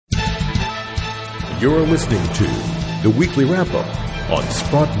You're listening to the Weekly Wrap-Up on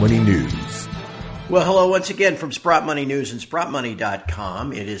Sprott Money News. Well, hello once again from Sprott Money News and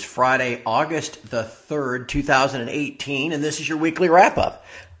SprottMoney.com. It is Friday, August the 3rd, 2018, and this is your Weekly Wrap-Up.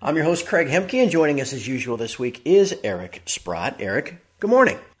 I'm your host, Craig Hemke, and joining us as usual this week is Eric Sprott. Eric, good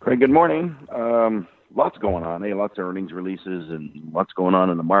morning. Craig, good morning. Lots going on, lots of earnings releases and lots going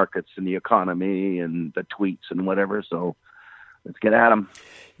on in the markets and the economy and the tweets and whatever, so let's get at them.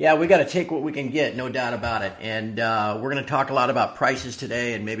 Yeah, we got to take what we can get, no doubt about it. And we're going to talk a lot about prices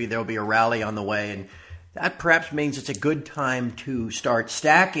today, and maybe there'll be a rally on the way. And that perhaps means it's a good time to start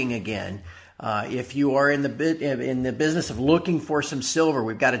stacking again. If you are in the business of looking for some silver,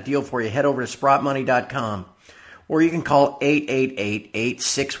 we've got a deal for you. Head over to SprottMoney.com, or you can call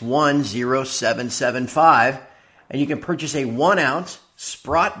 888-861-0775, and you can purchase a 1-ounce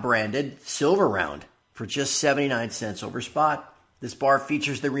Sprott-branded silver round for just 79 cents over spot. This bar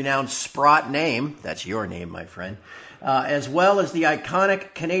features the renowned Sprott name, that's your name, my friend, as well as the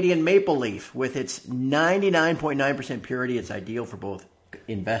iconic Canadian maple leaf. With its 99.9% purity, it's ideal for both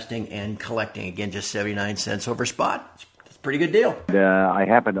investing and collecting. Again, just 79 cents over spot. It's a pretty good deal. I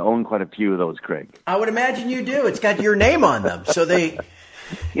happen to own quite a few of those, Craig. I would imagine you do. It's got your name on them. So they...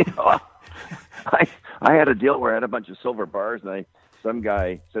 I had a deal where I had a bunch of silver bars, and some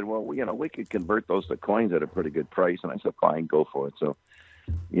guy said, well, we could convert those to coins at a pretty good price. And I said, fine, go for it. So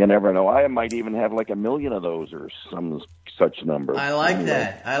you never know. I might even have like 1 million of those or some such number. I like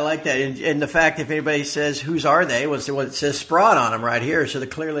that. And the fact, if anybody says, whose are they? Well, it says Sprott on them right here. So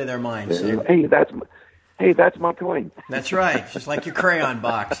clearly they're mine. So. Hey, that's my coin. That's right. Just like your crayon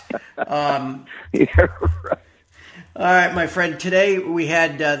box. Yeah, right. All right, my friend. Today we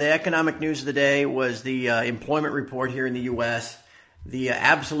had the economic news of the day was the employment report here in the U.S. The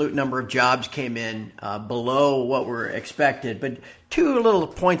absolute number of jobs came in below what were expected. But two little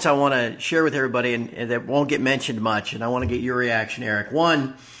points I want to share with everybody and that won't get mentioned much, and I want to get your reaction, Eric.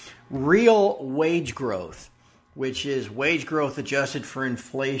 One, real wage growth, which is wage growth adjusted for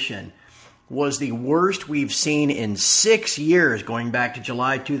inflation, was the worst we've seen in 6 years, going back to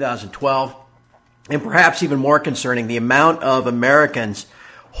July 2012. And perhaps even more concerning, the amount of Americans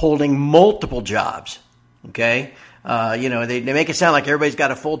holding multiple jobs, okay? They make it sound like everybody's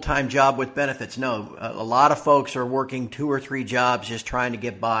got a full-time job with benefits. No, a lot of folks are working 2 or 3 jobs just trying to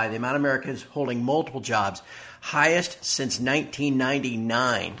get by. The amount of Americans holding multiple jobs, highest since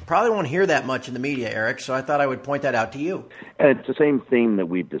 1999. Probably won't hear that much in the media, Eric, so I thought I would point that out to you. And it's the same theme that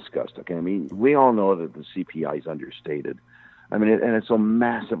we've discussed, okay? I mean, we all know that the CPI is understated. I mean, and it's so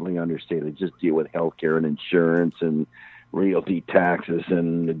massively understated. Just deal with healthcare and insurance and realty taxes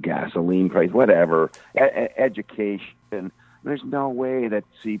and the gasoline price, whatever, education. There's no way that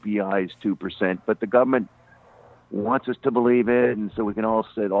CPI is 2%, but the government wants us to believe it, and so we can all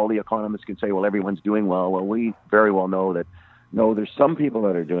say, all the economists can say, well, everyone's doing well. Well, we very well know that, no, there's some people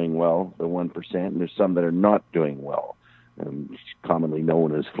that are doing well, the 1%, and there's some that are not doing well, commonly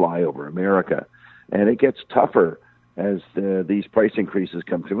known as flyover America. And it gets tougher as these price increases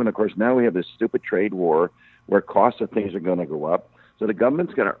come through. And, of course, now we have this stupid trade war where costs of things are going to go up. So the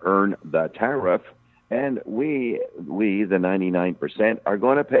government's going to earn the tariff, and we the 99%, are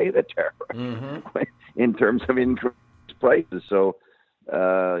going to pay the tariff in terms of increased prices. So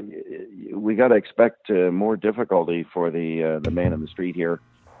we got to expect more difficulty for the man in the street here.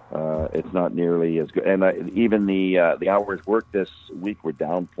 It's not nearly as good. And even the hours worked this week were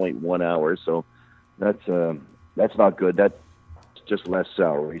down 0.1 hours. So that's not good. That's just less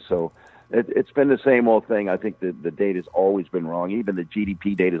salary. So it's been the same old thing. I think the data's always been wrong. Even the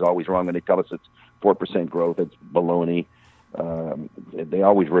GDP data is always wrong. When they tell us it's 4% growth, it's baloney. They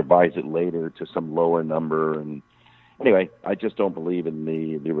always revise it later to some lower number. And anyway, I just don't believe in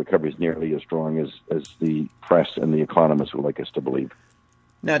the recovery is nearly as strong as the press and the economists would like us to believe.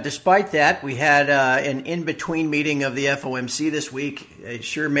 Now, despite that, we had an in-between meeting of the FOMC this week. It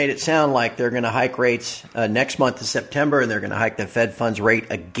sure made it sound like they're going to hike rates next month in September, and they're going to hike the Fed funds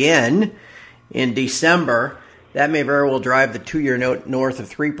rate again in December. That may very well drive the 2-year note north of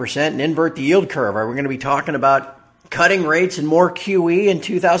 3% and invert the yield curve. Are we going to be talking about cutting rates and more QE in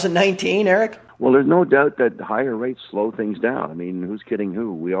 2019, Eric? Well, there's no doubt that higher rates slow things down. I mean, who's kidding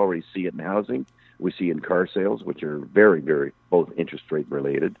who? We already see it in housing. We see in car sales, which are very, very both interest rate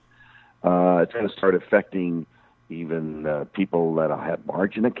related. It's going to start affecting even people that have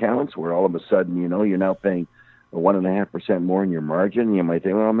margin accounts, where all of a sudden, you're now paying 1.5% more in your margin. You might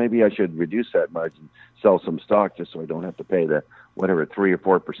think, well, maybe I should reduce that margin, sell some stock just so I don't have to pay the 3 or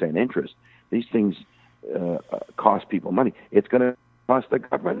 4% interest. These things cost people money. It's going to cost the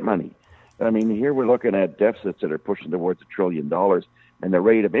government money. I mean, here we're looking at deficits that are pushing towards $1 trillion, and the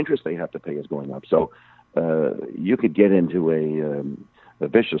rate of interest they have to pay is going up. So you could get into a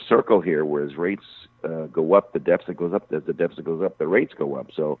vicious circle here, where as rates go up, the deficit goes up. As the deficit goes up, the rates go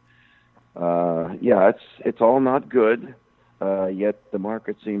up. So, it's all not good. Yet the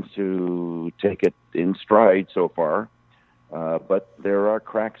market seems to take it in stride so far. But there are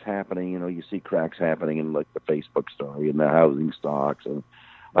cracks happening. You see cracks happening in like the Facebook story and the housing stocks and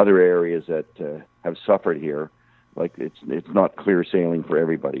other areas that have suffered here. Like it's not clear sailing for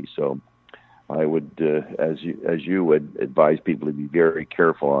everybody. So I would, as you would advise people to be very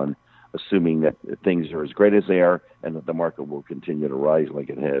careful on assuming that things are as great as they are and that the market will continue to rise like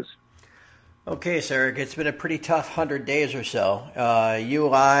it has. Okay, so Eric, it's been a pretty tough 100 days or so. You,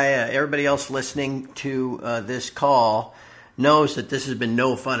 I, everybody else listening to this call knows that this has been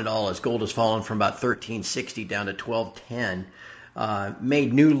no fun at all, as gold has fallen from about $1,360 down to $1,210.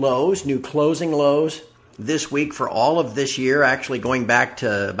 Made new lows, new closing lows this week for all of this year, actually going back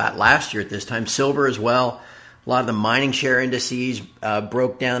to about last year at this time. Silver as well. A lot of the mining share indices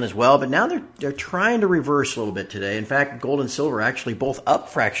broke down as well, but now they're trying to reverse a little bit today. In fact, gold and silver are actually both up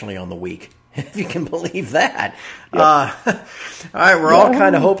fractionally on the week, if you can believe that. Yep. All right, we're all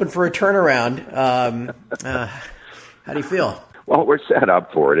kind of hoping for a turnaround. How do you feel? Well, we're set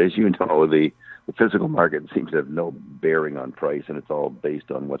up for it. As you know, the physical market seems to have no bearing on price, and it's all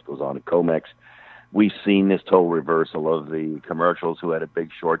based on what goes on at COMEX. We've seen this total reversal of the commercials who had a big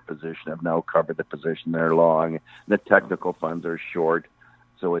short position have now covered the position they're long. The technical funds are short,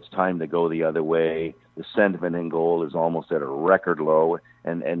 so it's time to go the other way. The sentiment in gold is almost at a record low,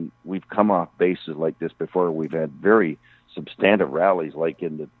 and we've come off bases like this before. We've had very substantive rallies, like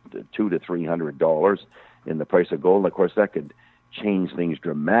in the $200 to $300 in the price of gold. And of course, that could change things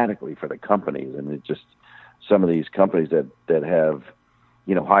dramatically for the companies. And it just, some of these companies that have,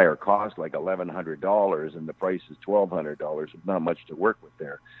 higher costs, like $1,100, and the price is $1,200, there's not much to work with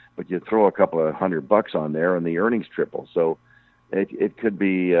there. But you throw a couple of $100 on there, and the earnings triple. So it could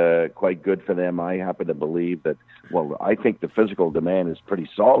be quite good for them. I happen to believe that. Well, I think the physical demand is pretty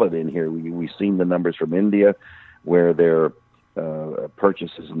solid in here. We've seen the numbers from India, where their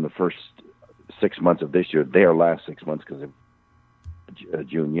purchases in the first 6 months of this year, their last 6 months, because of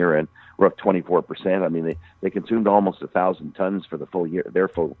June year end, we're up 24%. I mean, they consumed almost 1,000 tons for the full year, their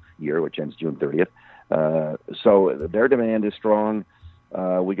full year, which ends June 30th. So their demand is strong.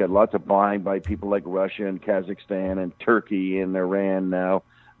 We got lots of buying by people like Russia and Kazakhstan and Turkey and Iran now.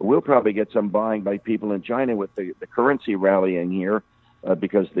 We'll probably get some buying by people in China with the currency rallying here,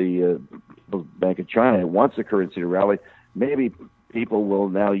 because the Bank of China wants the currency to rally. Maybe people will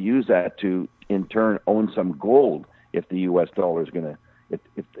now use that to, in turn, own some gold if the U.S. dollar is going to,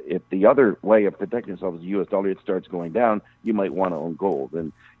 if the other way of protecting yourself is the U.S. dollar, it starts going down, you might want to own gold.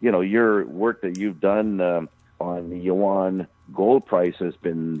 And, your work that you've done on the yuan gold price has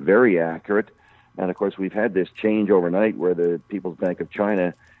been very accurate. And, of course, we've had this change overnight where the People's Bank of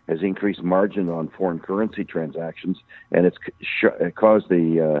China has increased margin on foreign currency transactions, and it caused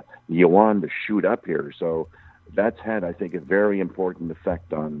the yuan to shoot up here. So that's had, I think, a very important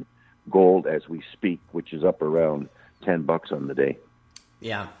effect on gold as we speak, which is up around $10 on the day.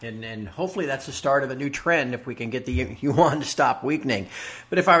 Yeah, and hopefully that's the start of a new trend if we can get the yuan to stop weakening.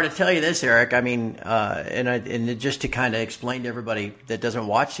 But if I were to tell you this, Eric, I mean, and just to kind of explain to everybody that doesn't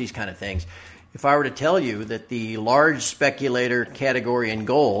watch these kind of things, if I were to tell you that the large speculator category in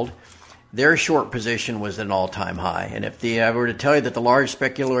gold, their short position was at an all-time high, and if I were to tell you that the large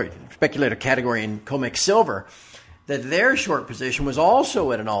speculator category in COMEX silver, that their short position was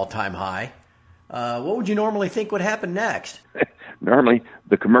also at an all-time high, what would you normally think would happen next? Normally,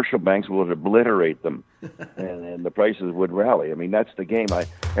 the commercial banks would obliterate them, and the prices would rally. I mean, that's the game.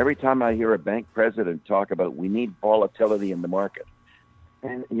 Every time I hear a bank president talk about we need volatility in the market,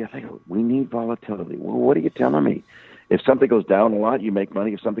 and you think, we need volatility. Well, what are you telling me? If something goes down a lot, you make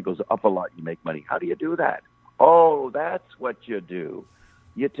money. If something goes up a lot, you make money. How do you do that? Oh, that's what you do.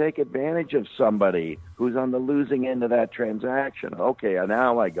 You take advantage of somebody who's on the losing end of that transaction. Okay,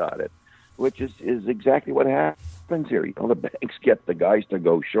 now I got it. Which is exactly what happens here. The banks get the guys to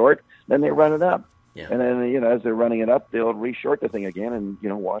go short, then they run it up. Yeah. And then, as they're running it up, they'll reshort the thing again and,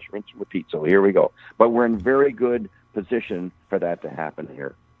 wash, rinse, and repeat. So here we go. But we're in very good position for that to happen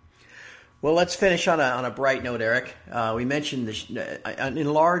here. Well, let's finish on a bright note, Eric. We mentioned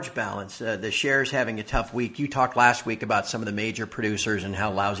in large balance, the shares having a tough week. You talked last week about some of the major producers and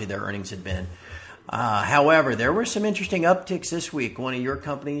how lousy their earnings had been. However, there were some interesting upticks this week. One of your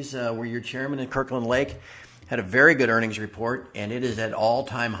companies, where you're chairman in Kirkland Lake, had a very good earnings report, and it is at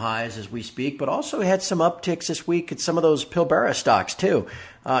all-time highs as we speak, but also had some upticks this week at some of those Pilbara stocks, too.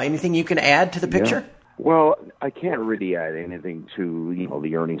 Anything you can add to the picture? Yeah. Well, I can't really add anything to,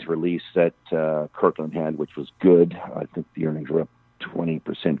 the earnings release that Kirkland had, which was good. I think the earnings were up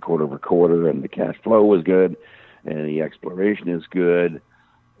 20% quarter over quarter, and the cash flow was good, and the exploration is good,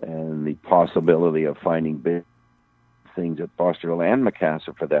 and the possibility of finding big things at Fosterville and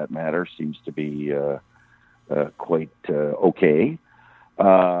Macassa, for that matter, seems to be quite okay.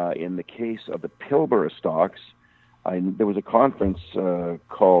 In the case of the Pilbara stocks, there was a conference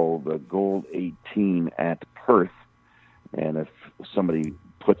called Gold 18 at Perth, and if somebody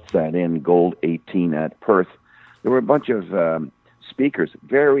puts that in, Gold 18 at Perth, there were a bunch of speakers,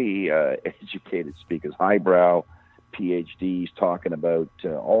 very educated speakers, highbrow PhDs, talking about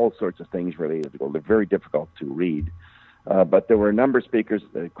all sorts of things related to gold. They're very difficult to read. But there were a number of speakers.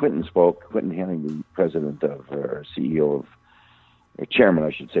 Quinton Henning, the president of, or CEO of, or chairman,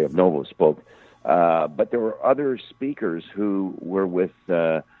 I should say, of Novo, spoke. But there were other speakers who were with,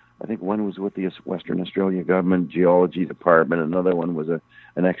 I think one was with the Western Australia Government Geology Department. Another one was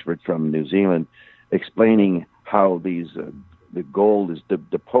an expert from New Zealand, explaining how the gold is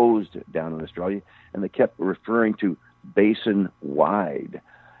deposed down in Australia, and they kept referring to basin-wide.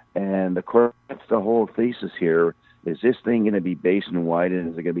 And of course, that's the whole thesis here. Is this thing going to be basin-wide,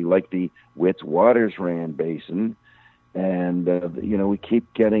 and is it going to be like the Witwatersrand Basin? And, we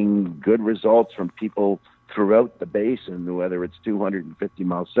keep getting good results from people throughout the basin, whether it's 250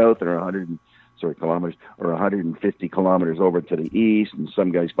 miles south or kilometers, or 150 kilometers over to the east, and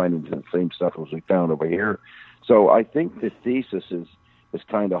some guys finding the same stuff as we found over here. So I think the thesis is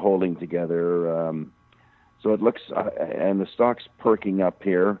kind of holding together. So it looks, and the stock's perking up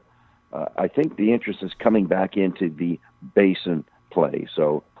here. I think the interest is coming back into the basin play.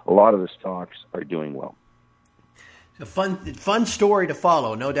 So a lot of the stocks are doing well. A fun story to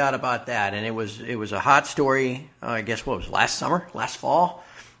follow, no doubt about that. And it was a hot story, I guess, last fall?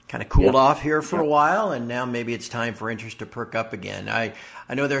 Kind of cooled off here for a while, and now maybe it's time for interest to perk up again. I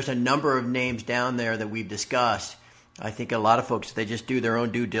know there's a number of names down there that we've discussed. I think a lot of folks, if they just do their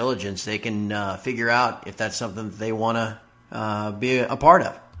own due diligence, they can figure out if that's something that they want to be a part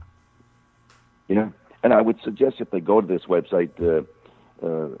of. Yeah, and I would suggest if they go to this website,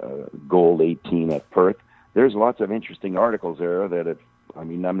 Gold 18 at Perth, there's lots of interesting articles there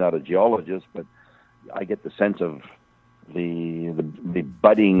I'm not a geologist, but I get the sense of the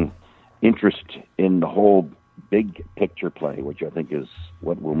budding interest in the whole big picture play, which I think is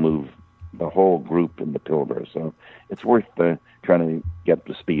what will move the whole group in the Pilbara. So it's worth trying to get up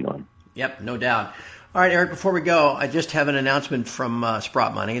to speed on. Yep, no doubt. All right, Eric, before we go, I just have an announcement from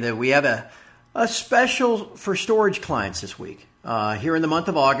Sprott Money that we have a special for storage clients this week. Here in the month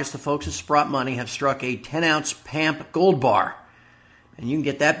of August, the folks at Sprott Money have struck a 10-ounce PAMP gold bar. And you can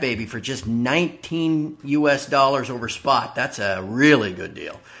get that baby for just $19 over spot. That's a really good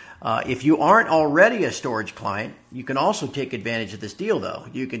deal. If you aren't already a storage client, you can also take advantage of this deal, though.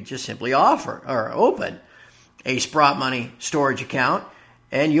 You can just simply open a Sprott Money storage account,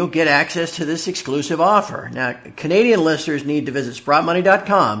 and you'll get access to this exclusive offer. Now, Canadian listeners need to visit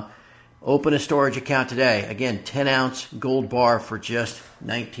SprottMoney.com. Open a storage account today. Again, 10-ounce gold bar for just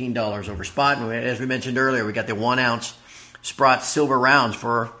 $19 over spot. And as we mentioned earlier, we got the 1-ounce Sprott silver rounds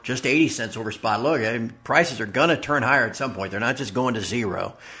for just 80 cents over spot. Look, prices are going to turn higher at some point. They're not just going to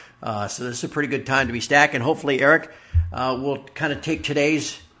zero. So this is a pretty good time to be stacking. Hopefully, Eric will kind of take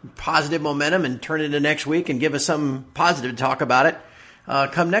today's positive momentum and turn it into next week and give us something positive to talk about it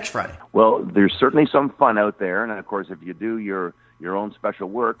come next Friday. Well, there's certainly some fun out there. And, of course, if you do your own special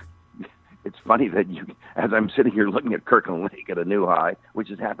work, it's funny that as I'm sitting here looking at Kirkland Lake at a new high, which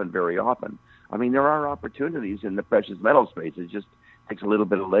has happened very often. I mean, there are opportunities in the precious metal space. It just takes a little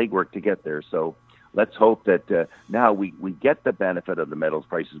bit of legwork to get there. So let's hope that now we get the benefit of the metals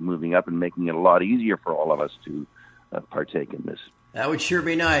prices moving up and making it a lot easier for all of us to partake in this. That would sure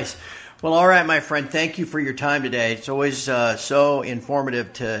be nice. Well, all right, my friend, thank you for your time today. It's always so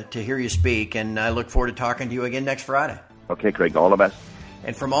informative to hear you speak, and I look forward to talking to you again next Friday. Okay, Craig, all the best.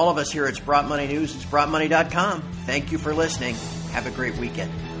 And from all of us here at Sprott Money News and SprottMoney.com, thank you for listening. Have a great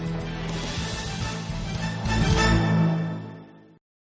weekend.